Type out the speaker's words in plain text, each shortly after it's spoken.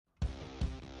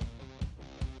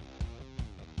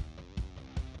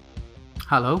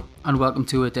Hello, and welcome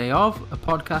to A Day Of, a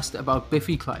podcast about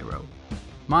Biffy Clyro.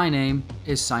 My name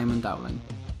is Simon Dowling.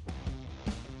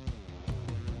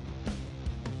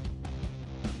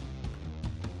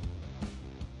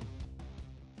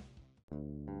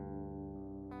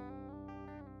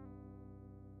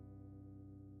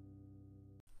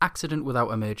 Accident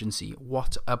Without Emergency,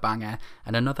 what a banger,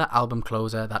 and another album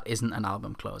closer that isn't an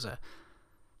album closer.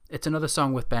 It's another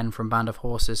song with Ben from Band of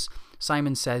Horses.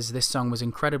 Simon says this song was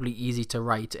incredibly easy to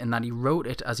write in that he wrote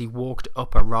it as he walked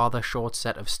up a rather short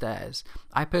set of stairs.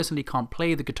 I personally can't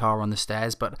play the guitar on the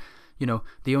stairs, but,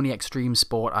 the only extreme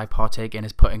sport I partake in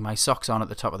is putting my socks on at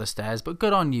the top of the stairs, but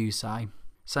good on you, Si.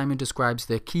 Simon describes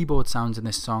the keyboard sounds in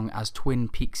this song as Twin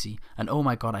Peaksy, and oh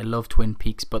my god, I love Twin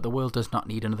Peaks, but the world does not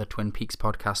need another Twin Peaks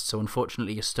podcast, so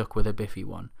unfortunately you're stuck with a Biffy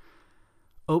one.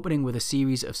 Opening with a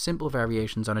series of simple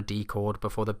variations on a D chord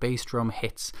before the bass drum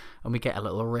hits and we get a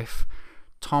little riff.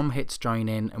 Tom hits join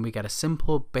in and we get a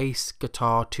simple bass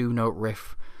guitar 2-note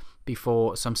riff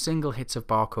before some single hits of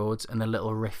bar chords and a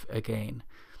little riff again.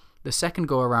 The second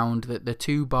go around, the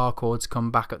two bar chords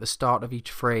come back at the start of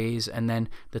each phrase and then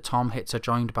the tom hits are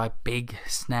joined by big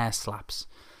snare slaps.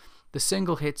 The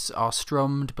single hits are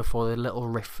strummed before the little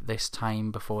riff this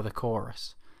time before the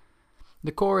chorus.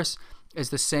 The chorus is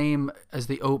the same as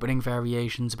the opening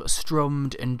variations but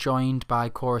strummed and joined by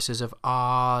choruses of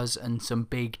ahs and some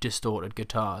big distorted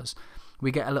guitars. We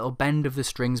get a little bend of the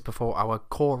strings before our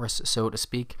chorus, so to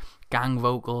speak, gang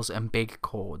vocals and big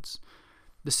chords.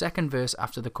 The second verse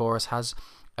after the chorus has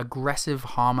aggressive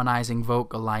harmonizing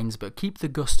vocal lines but keep the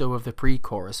gusto of the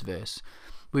pre-chorus verse.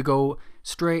 We go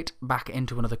straight back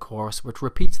into another chorus which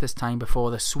repeats this time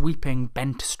before the sweeping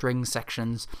bent string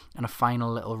sections and a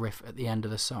final little riff at the end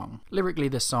of the song. Lyrically,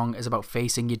 this song is about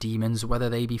facing your demons, whether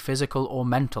they be physical or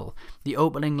mental. The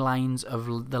opening lines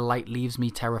of "The light leaves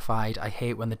me terrified, I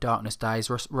hate when the darkness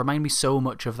dies" remind me so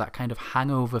much of that kind of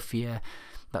hangover fear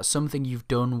that something you've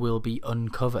done will be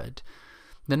uncovered.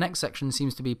 The next section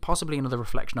seems to be possibly another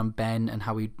reflection on Ben and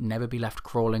how he'd never be left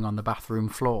crawling on the bathroom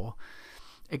floor.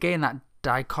 Again, that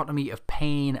dichotomy of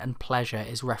pain and pleasure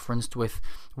is referenced with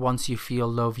 "once you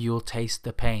feel love, you'll taste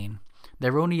the pain."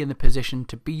 They're only in the position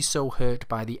to be so hurt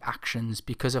by the actions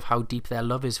because of how deep their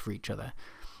love is for each other.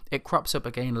 It crops up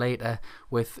again later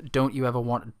with "don't you ever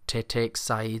want to take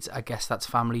sides, I guess that's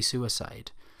family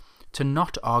suicide." To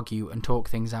not argue and talk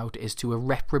things out is to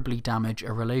irreparably damage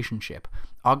a relationship.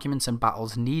 Arguments and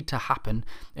battles need to happen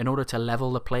in order to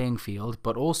level the playing field,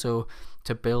 but also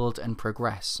to build and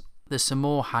progress. There's some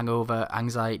more hangover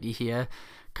anxiety here.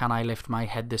 Can I lift my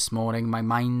head this morning? My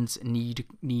mind's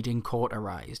needing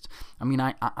cauterized. I mean,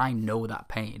 I know that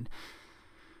pain.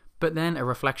 But then a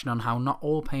reflection on how not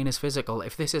all pain is physical.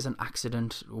 If this is an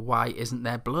accident, why isn't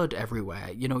there blood everywhere?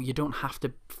 You don't have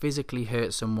to physically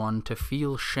hurt someone to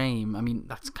feel shame. I mean,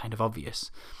 that's kind of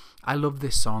obvious. I love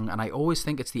this song and I always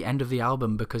think it's the end of the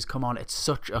album because, come on, it's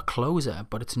such a closer,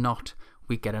 but it's not.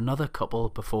 We get another couple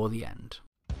before the end.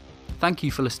 Thank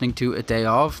you for listening to A Day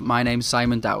Of. My name's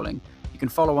Simon Dowling. You can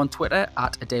follow on Twitter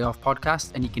at A Day Of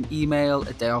Podcast and you can email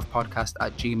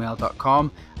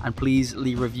adayofpodcast@gmail.com and please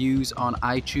leave reviews on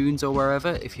iTunes or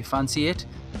wherever if you fancy it.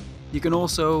 You can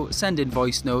also send in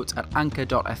voice notes at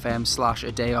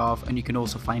anchor.fm/adayof and you can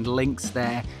also find links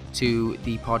there to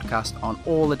the podcast on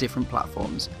all the different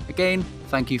platforms. Again,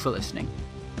 thank you for listening.